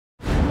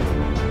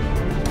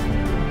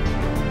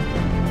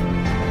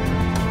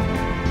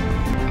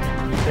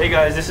Hey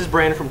guys, this is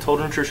Brandon from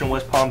Total Nutrition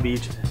West Palm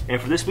Beach,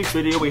 and for this week's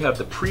video we have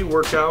the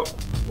pre-workout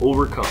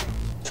Overcome.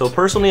 So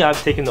personally,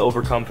 I've taken the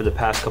Overcome for the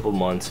past couple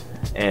months,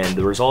 and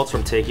the results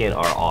from taking it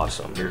are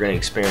awesome. You're going to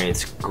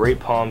experience great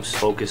pumps,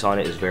 focus on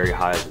it is very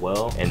high as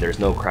well, and there's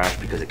no crash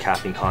because the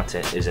caffeine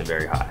content isn't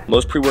very high.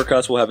 Most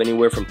pre-workouts will have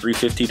anywhere from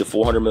 350 to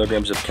 400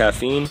 milligrams of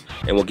caffeine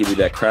and will give you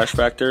that crash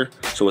factor,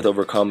 so with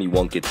Overcome you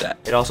won't get that.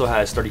 It also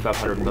has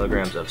 3,500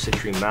 milligrams of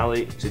citrine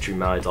malate. Citrine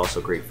malate is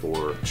also great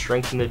for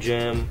strength in the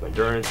gym,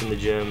 endurance in the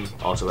gym.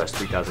 Also has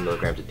 3,000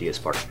 milligrams of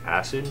D-aspartic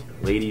acid.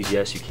 Ladies,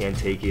 yes, you can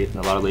take it.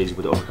 A lot of ladies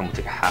with Overcome will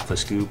take a half a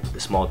scoop. The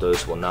small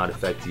dose will not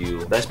affect you.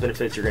 The best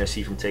benefits you're going to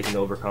see from taking the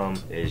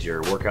Overcome is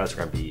your workouts are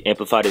going to be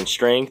amplified in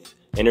strength,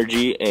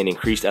 energy, and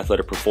increased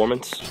athletic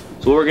performance.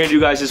 So what we're going to do,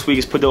 guys, this week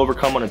is put the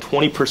Overcome on a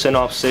 20%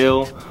 off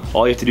sale.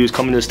 All you have to do is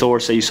come into the store,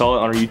 say you saw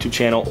it on our YouTube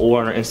channel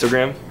or on our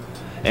Instagram,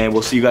 and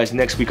we'll see you guys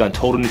next week on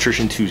Total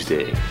Nutrition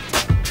Tuesday.